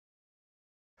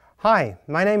Hi,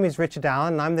 my name is Richard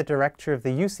Allen and I'm the director of the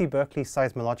UC Berkeley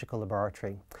Seismological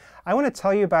Laboratory. I want to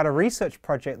tell you about a research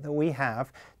project that we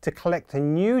have to collect a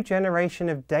new generation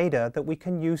of data that we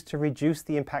can use to reduce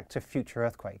the impact of future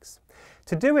earthquakes.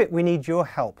 To do it, we need your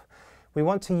help. We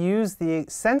want to use the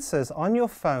sensors on your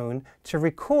phone to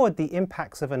record the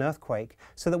impacts of an earthquake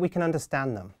so that we can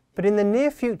understand them. But in the near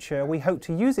future, we hope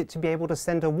to use it to be able to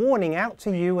send a warning out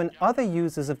to you and other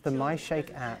users of the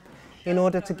MyShake app in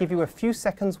order to give you a few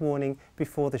seconds warning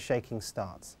before the shaking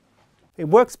starts. It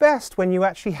works best when you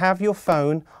actually have your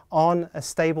phone on a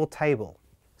stable table.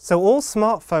 So all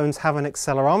smartphones have an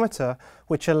accelerometer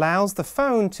which allows the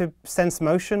phone to sense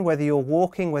motion, whether you're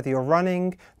walking, whether you're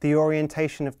running, the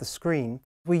orientation of the screen.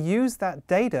 We use that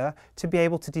data to be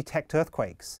able to detect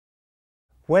earthquakes.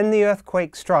 When the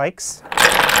earthquake strikes,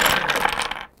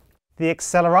 the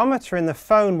accelerometer in the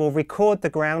phone will record the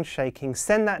ground shaking,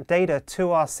 send that data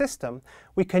to our system.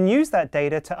 We can use that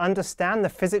data to understand the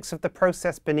physics of the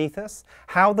process beneath us,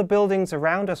 how the buildings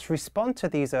around us respond to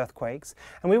these earthquakes,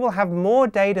 and we will have more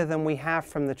data than we have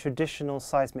from the traditional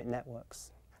seismic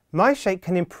networks. MyShake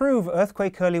can improve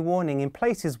earthquake early warning in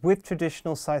places with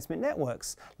traditional seismic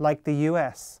networks, like the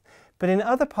US. But in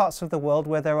other parts of the world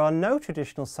where there are no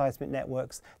traditional seismic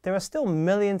networks, there are still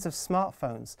millions of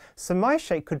smartphones. So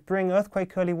MyShake could bring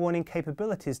earthquake early warning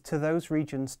capabilities to those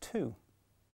regions too.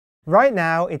 Right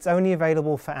now, it's only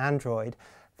available for Android.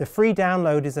 The free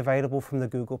download is available from the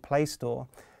Google Play Store.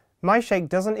 MyShake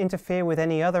doesn't interfere with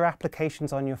any other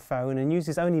applications on your phone and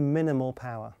uses only minimal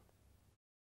power.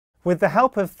 With the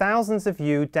help of thousands of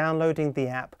you downloading the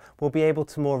app, we'll be able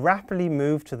to more rapidly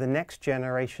move to the next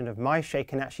generation of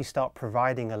MyShake and actually start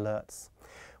providing alerts.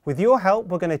 With your help,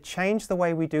 we're going to change the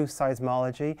way we do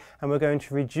seismology, and we're going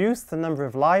to reduce the number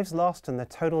of lives lost and the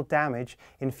total damage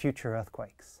in future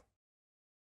earthquakes.